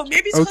 Egypt.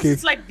 maybe it's because Okay.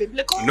 it's like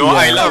biblical. No,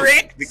 I love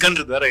Correct. the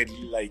country that I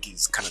really like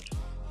is Canada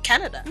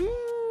Canada.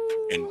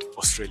 and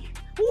Australia.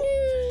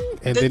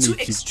 And The then two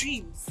Egypt.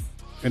 extremes.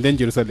 And then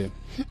Jerusalem.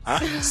 Huh?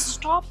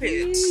 Stop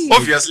it.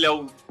 Obviously,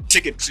 I'll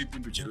take a trip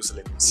into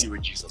Jerusalem and see where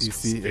Jesus You was.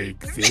 see,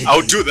 exactly.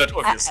 I'll do that,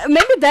 obviously.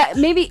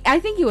 Maybe I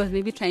think he was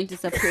maybe trying to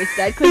suppress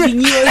that because he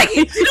knew yeah,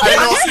 he's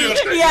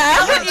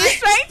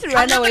trying to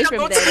run away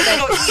from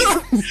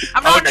that.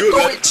 I'm I'll not do gonna go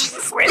that. with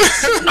Jesus. Wait.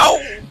 No.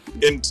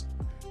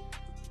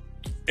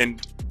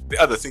 And the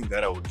other thing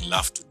that I would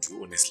love to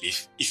do, honestly,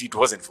 if it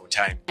wasn't for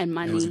time, And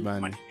It was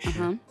money. money.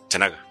 Uh-huh.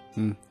 Tanaga,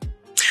 Mm.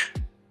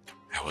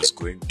 I was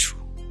going to.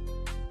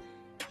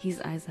 His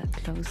eyes are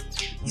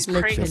closed. He's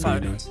Literally. praying Just so you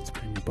about know, it. it's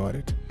praying about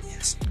it.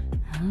 Yes.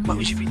 What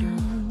would you be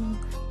doing?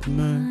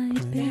 My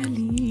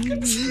belly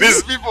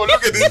These people,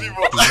 look at these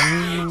people.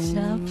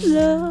 shall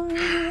flow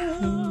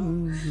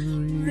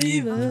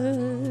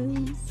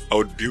rivers. I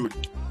would build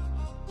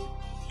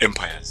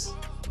empires.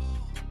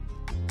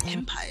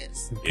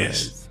 Empires.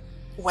 Yes.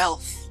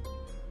 Wealth.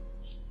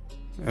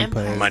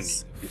 Empires. Money.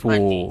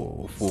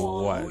 For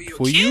For what? your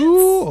For kids? you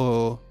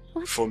or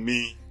For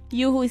me,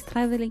 You who is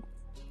traveling.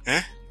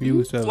 eh?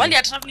 you? Sir? While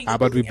you're traveling.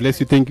 But we bless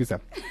you. Thank you, sir.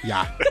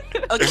 Yeah.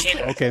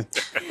 Okay. Okay.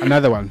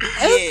 Another one.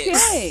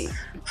 Yes.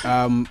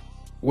 Okay.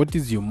 What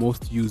is your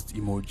most used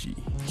emoji?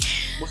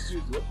 Most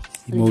used what?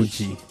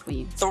 Emoji. For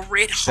you. The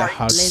red The heart.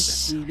 heart.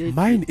 Let's do this.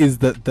 Mine is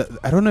the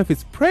I don't know if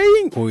it's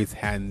praying or it's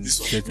hands.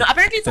 No,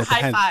 apparently it's a That's high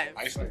hand. five.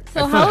 I find.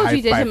 So I how feel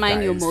would you high five,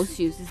 determine your guys. most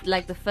used? Is it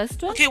like the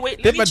first one? Okay,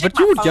 wait. Let me check But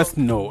you my would phone. just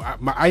know.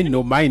 I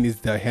know mine is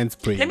the hands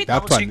praying. Let me That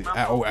double check one,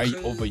 my phone, I please.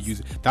 overuse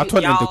it. That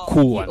one and the Y'all,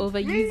 cool You one.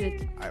 overuse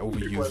it. I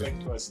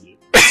overuse it.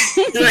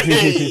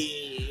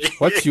 Hey.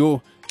 What's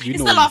your? You It's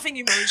know, the laughing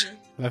emoji.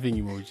 laughing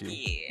emoji.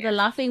 Yeah. The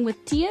laughing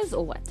with tears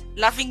or what?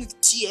 Laughing with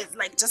tears.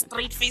 Like just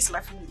straight face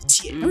laughing with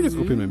tears. Let me just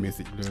open my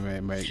message. My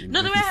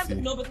No, the way I have see.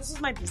 no, but this is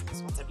my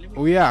business WhatsApp. Let me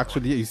Oh yeah,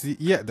 actually, yeah, you see,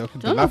 yeah, the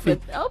Don't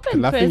laughing, open the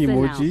laughing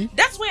personal. emoji.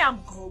 That's where I'm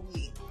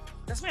going.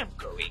 That's where I'm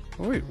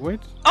going. Wait.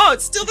 Oh,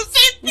 it's still the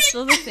same thing. It's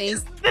still the same.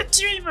 It's the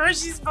two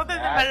emojis, both of them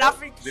are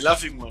laughing. The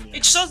laughing one. Yeah.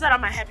 It shows that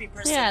I'm a happy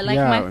person. Yeah, like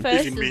Yeah, my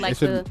first even is me. like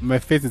Actually, my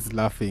face is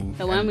laughing.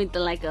 the one with the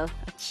like a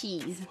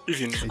cheese.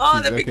 Even Oh,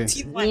 Cheese, the big okay.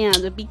 teeth one. Yeah,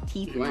 the big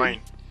teeth one.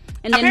 mine.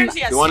 And then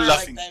Apparently, I The one smile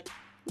laughing. like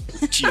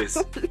that. Cheers.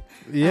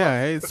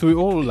 Yeah, so we're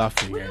all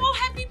laughing. We're Right? all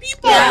happy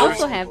people. yeah, I Yeah.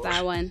 also have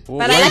that one. Oh,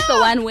 But I yeah. like the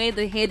one where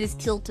the head is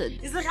tilted.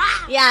 It's like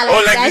ah. Yeah, like,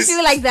 Oh, like I this.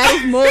 feel like that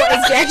is more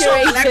Actual black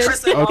exaggerated.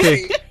 person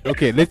Okay, laughing.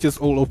 okay. Let's just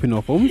all open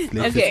our phones.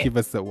 Let's Okay. just give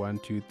us the 1,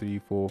 2, 3,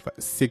 4, 5,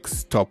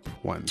 6 top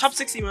ones. Top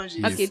 6 emojis.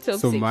 Yes. Okay, top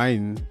so 6.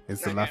 mine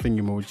is the laughing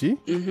emoji,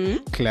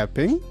 Mm-hmm.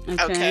 clapping,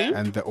 Okay.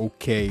 and the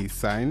okay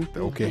sign,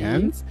 the okay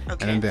hands,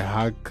 Okay. and then the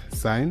hug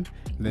sign,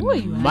 and then Who are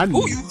you money,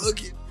 Oh, you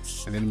hugging.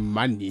 and then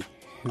money.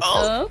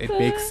 Oh. It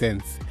makes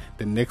sense.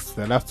 The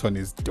last one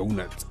is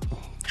donut.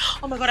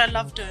 Oh my god, I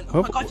love donuts.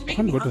 Oh my god, you're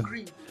making me what-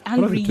 hungry.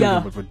 Hungry, What are yeah.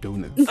 we talking about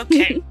donuts?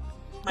 Okay.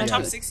 My Okay.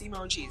 top 6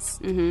 emojis.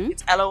 Mm-hmm.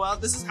 It's LOL.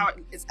 This is how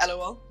it's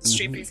LOL.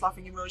 Straight face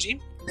laughing emoji.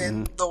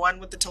 Then the one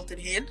with the tilted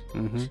head.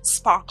 Mm-hmm.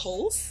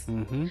 Sparkles.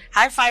 Mm-hmm.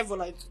 High five or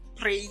like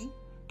praying.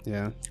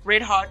 Yeah.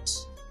 Red heart.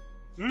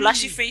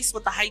 Blushy face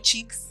with the high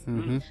cheeks.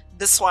 Mm-hmm.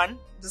 This one.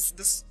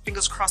 This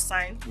fingers crossed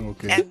sign.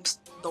 Okay. And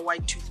the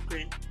white tooth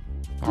grin.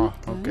 Oh,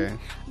 okay.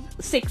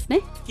 6, ne?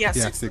 Yeah,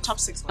 Yeah, 6. The 6. top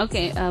 6 ones.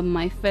 Okay,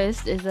 my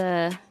first is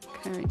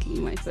currently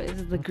my first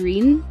is the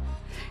green.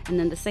 And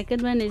then the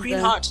second one is Green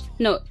the heart.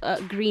 No,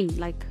 green,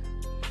 like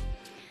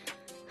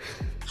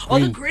Oh,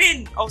 the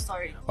grin. Oh,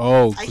 sorry.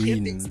 Oh, I hear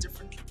green. things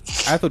differently.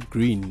 I thought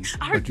green,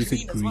 I heard but you said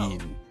green as well.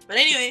 green. But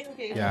anyway,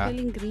 okay. Yeah.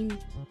 feeling green.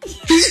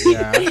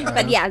 Yeah.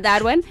 But yeah,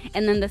 that one.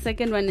 And then the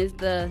second one is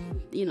the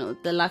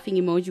the laughing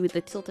emoji with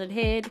the tilted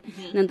head.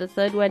 Mm-hmm. And then the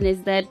third one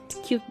is that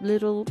cute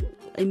little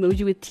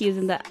emoji with tears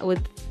in the Oh,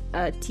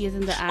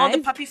 eyes.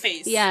 the puppy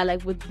face. Yeah,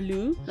 like with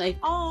blue. Like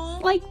Oh.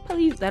 like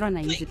please, that one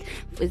I use it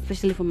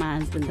especially for my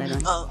husband. That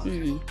one. Oh.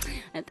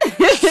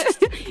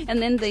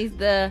 And then there's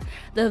the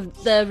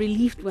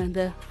relieved one,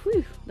 the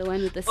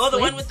one with the Oh, the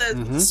sweat. one with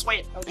the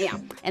sweat. Okay. Yeah,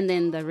 and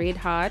then the red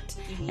heart,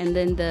 and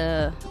then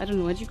the I don't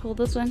know what you call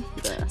this one.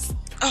 The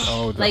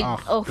Oh, the, like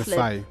the flip.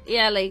 sigh.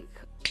 Yeah, like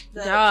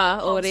The jaw or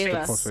false whatever.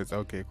 face. Perfect.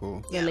 Okay,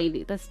 cool. Yeah,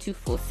 lady, that's 2,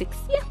 4, 6.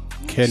 Yeah,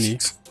 Kenny.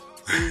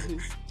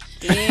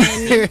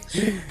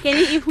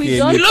 Kenny, if we Kenny.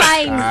 don't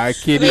find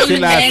Kenny, really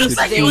chill out. names Looks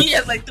like he then- only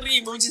has like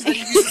 3 emojis that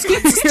he uses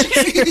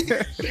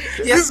consistently.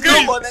 Yes,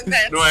 no more than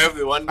that. No, I have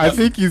the one. I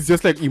think he's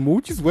just like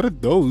emojis. What are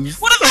those?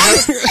 What are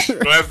those?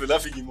 No, I have the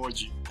laughing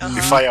emoji.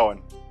 The fire one.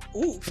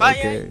 Ooh, fire.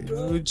 Okay.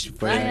 emoji.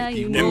 Fire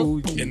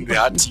emoji. And the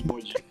heart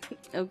emoji.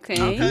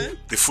 Okay. Okay.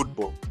 The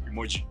football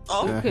emoji.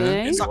 Oh,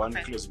 Okay. And the Soccer one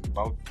fan. closing the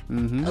mouth.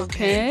 Mm-hmm.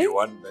 Okay. The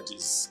one that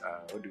is,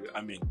 what do we,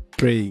 I mean,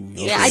 Praying.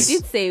 Yeah, I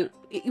did say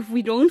if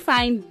we don't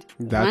find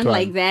That one one.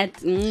 like that,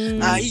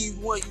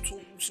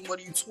 What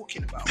are you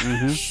talking about?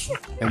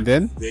 Mm-hmm. And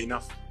then they're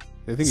enough.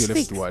 I think you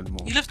left 6. one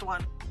more. You left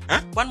one.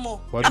 Huh? One more.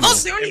 One I more.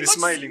 thought they only And the got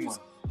smiling one.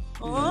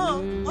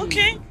 Oh,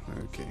 okay.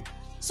 Okay.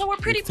 So we're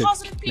pretty Next time-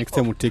 positive people. Next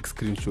time we'll take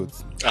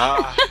screenshots.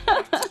 Ah,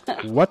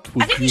 What I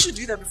would think you? we should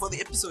do that before the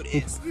episode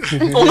ends.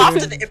 Or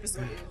after the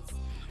episode ends.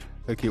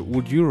 Okay,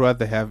 would you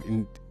rather have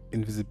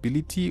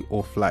invisibility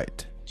or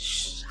flight?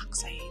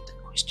 Shucks, I hate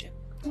that question.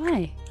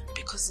 why?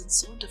 Because it's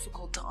so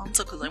difficult to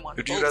answer because I want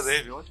would both. you rather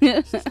have what?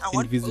 I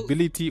want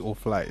Invisibility or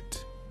flight?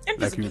 both.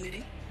 like you-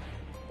 Invisibility.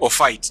 Or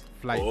fight?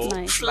 Flight. Oh,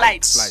 Flight.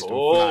 Flight. Flight. Oh.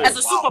 Or As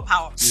flight. a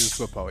superpower. This is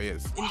superpower,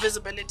 yes.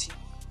 Invisibility.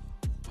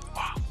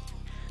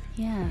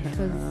 Yeah,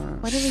 because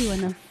whatever you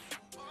wanna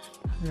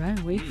run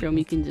away from,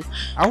 you can just.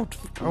 I would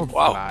Wow.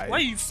 fly. Why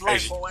you fly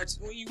Hey. for what?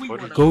 Where you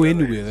What wanna Go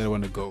anywhere that I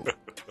want to go.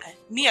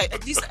 Me,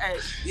 at least,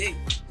 yeah,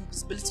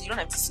 invisibility. You don't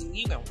have to see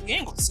me. You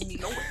ain't gonna see me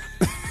nowhere.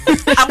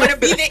 I'm gonna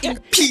be there in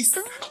peace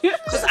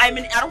because I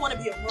don't want to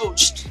be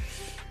approached.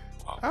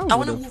 I want to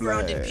wanna move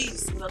around in fly.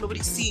 peace without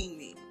nobody seeing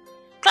me.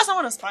 Plus, I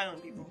want to spy on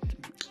people.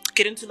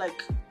 Get into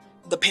like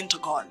the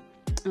Pentagon,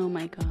 Oh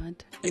my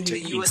god. into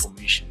the Take US,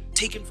 information.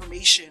 take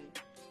information.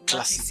 Not be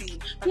Classic. seen.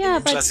 Yeah,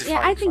 but Classified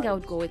yeah, I think I flight.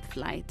 would go with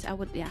flight. I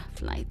would,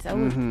 flight. I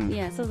would,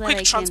 yeah, so that Quick I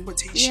can.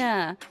 transportation.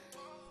 Yeah,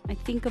 I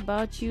think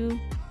about you,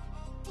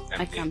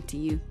 I And come to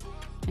you.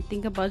 I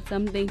think about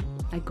something,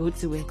 I go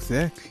to it.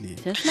 Exactly.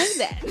 Just like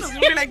that.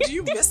 You're like, do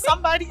you miss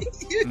somebody?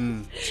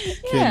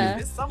 Yeah.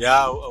 Miss somebody?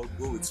 yeah, I'll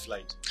go with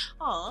flight.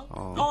 Aw.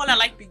 Oh. Oh, I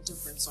like being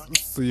different. Sorry.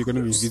 So you're gonna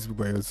be invisible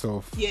by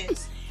yourself.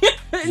 Yes.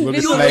 You'll be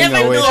You'll flying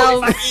never away.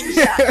 know if I'm in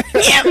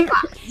here. Ever.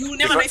 You'll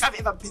never know if I've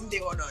ever been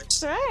there or not.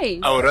 Right.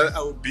 I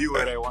will be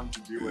where I want to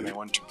be when I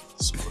want to be.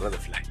 So I'd rather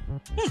fly.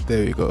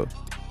 There you go.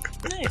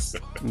 Nice.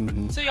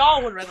 Mm-hmm. So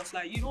y'all would rather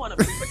fly. You don't want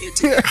to pay for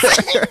air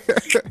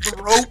tickets.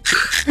 Broke,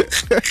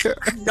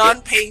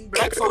 non-paying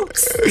black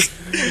folks.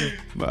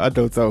 My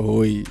adults are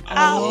hoy.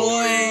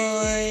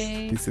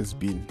 Ahoy. This has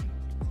been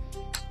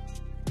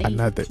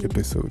another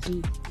episode.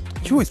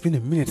 Joe, it's been a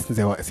minute since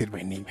I said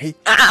my name. Hey,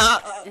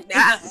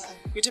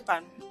 Peter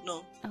Pan.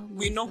 No. Oh my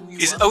We know who you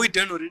Is are. are we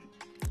done already?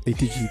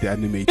 ATG the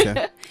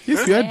animator.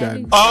 Yes, we are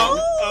done.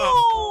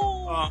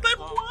 Oh, but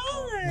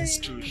why? It's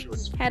too short.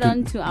 Head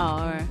on to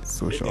our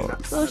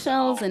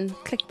Socials. and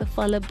click the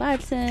follow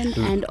button,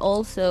 and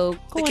also The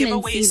go on and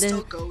giveaway see is still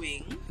the.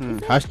 going.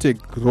 Hashtag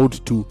road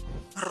to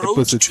Road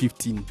episode to-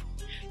 15.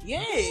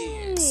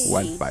 Yes. 15.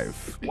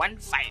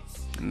 1-5.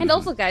 And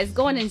also, guys,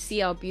 go on and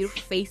see our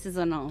beautiful faces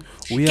on our.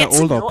 We Get are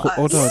to all know our us.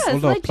 all our, Yes, all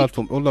our like-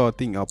 platform, all our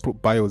thing, our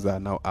bios are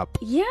now up.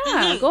 Yeah,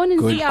 Mm-hmm. go on and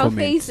Go see and our comment.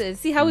 faces,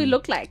 see how we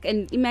look like,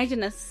 and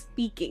imagine us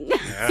speaking.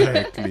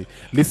 Exactly.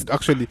 Let's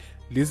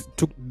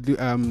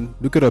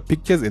look at our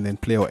pictures and then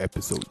play our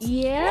episodes.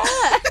 Yeah.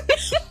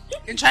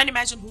 And try and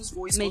imagine whose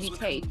voice goes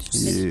with Meditate.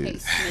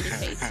 whose.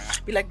 Meditate.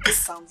 Be like, this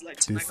sounds like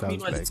Tanaka. sounds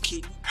Meanwhile, it's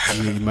like-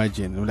 Kenny. You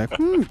imagine, we're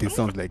like, this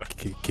sounds like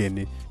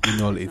Kenny.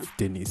 Meanwhile, it's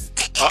Dennis.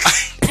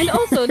 And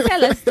also,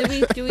 tell us,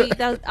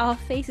 does our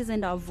faces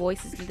and our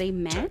voices, do they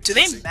match? Do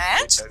they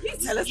match?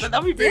 Please tell us that.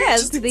 That'll be very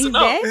Yes, do interesting they to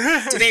know.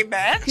 match? Do they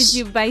match? Did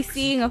you, by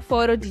seeing a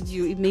photo, did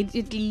you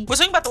immediately? We're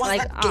talking about the ones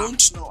Like, that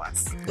don't know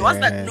us. The ones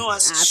that know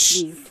us.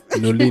 please.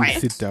 Nolene,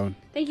 Quiet. sit down.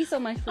 Thank you so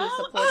much for the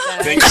support,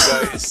 guys. Thank you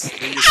guys.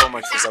 Thank you so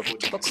much for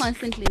supporting For us.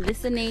 constantly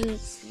listening,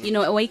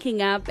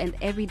 waking up and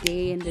every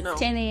day, and it's No.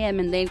 10 a.m.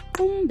 and then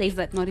boom, there's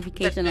that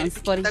notification on That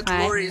Spotify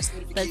glorious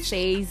that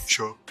notification. says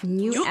Sure.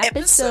 new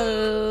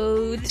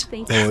episode.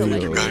 Thank you so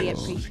much, really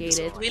appreciate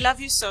it. We love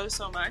you so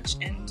much,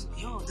 and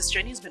this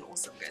journey has been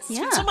awesome, guys. It's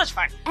Yeah. been so much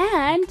fun.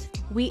 And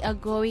we are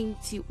going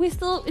to,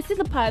 it's in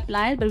the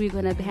pipeline, but we're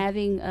going to be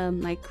having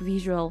like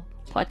visual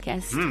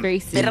podcasts very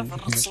soon.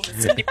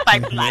 It's in the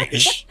pipeline.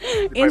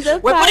 In the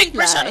We're putting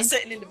pressure on a pipeline.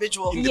 certain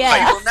individual.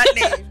 Yeah. We will not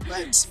name,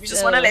 but we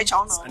just want to let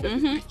y'all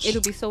know.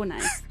 It'll be so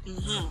nice.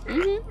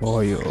 Oh,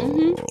 yo.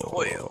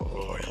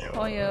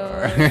 Oh,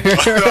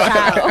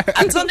 yeah.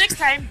 Until next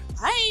time,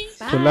 bye.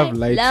 Bye. So love,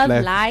 light, love,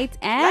 life. light,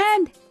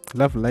 and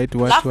Love, light,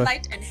 what? Love, what?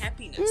 light, and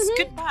happiness.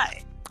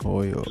 Goodbye.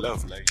 Oh, yo.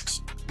 Love light.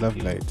 Love,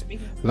 light.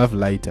 Love,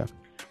 lighter.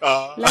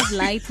 love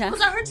lighter.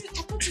 Because I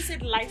thought you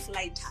said life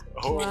lighter.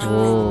 Oh.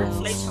 Life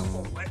lighter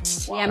for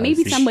what? Yeah,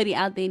 maybe somebody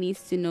out there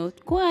needs to know.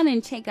 Go on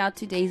and check out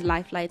today's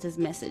Life Lighters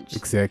message.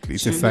 Exactly.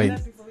 It's a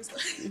sign.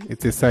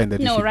 It's a sign that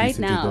you No, should right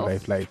listen to now. the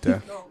life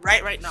lighter. No,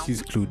 right now.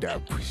 She's clued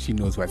up. She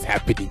knows what's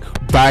happening.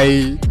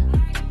 Bye.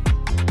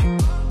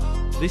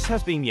 This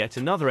has been yet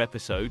another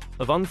episode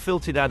of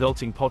Unfiltered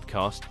Adulting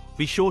Podcast.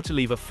 Be sure to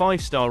leave a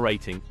 5-star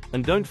rating,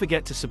 and don't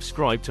forget to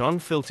subscribe to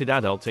Unfiltered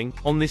Adulting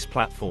on this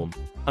platform.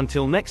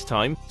 Until next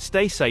time,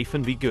 stay safe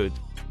and be good.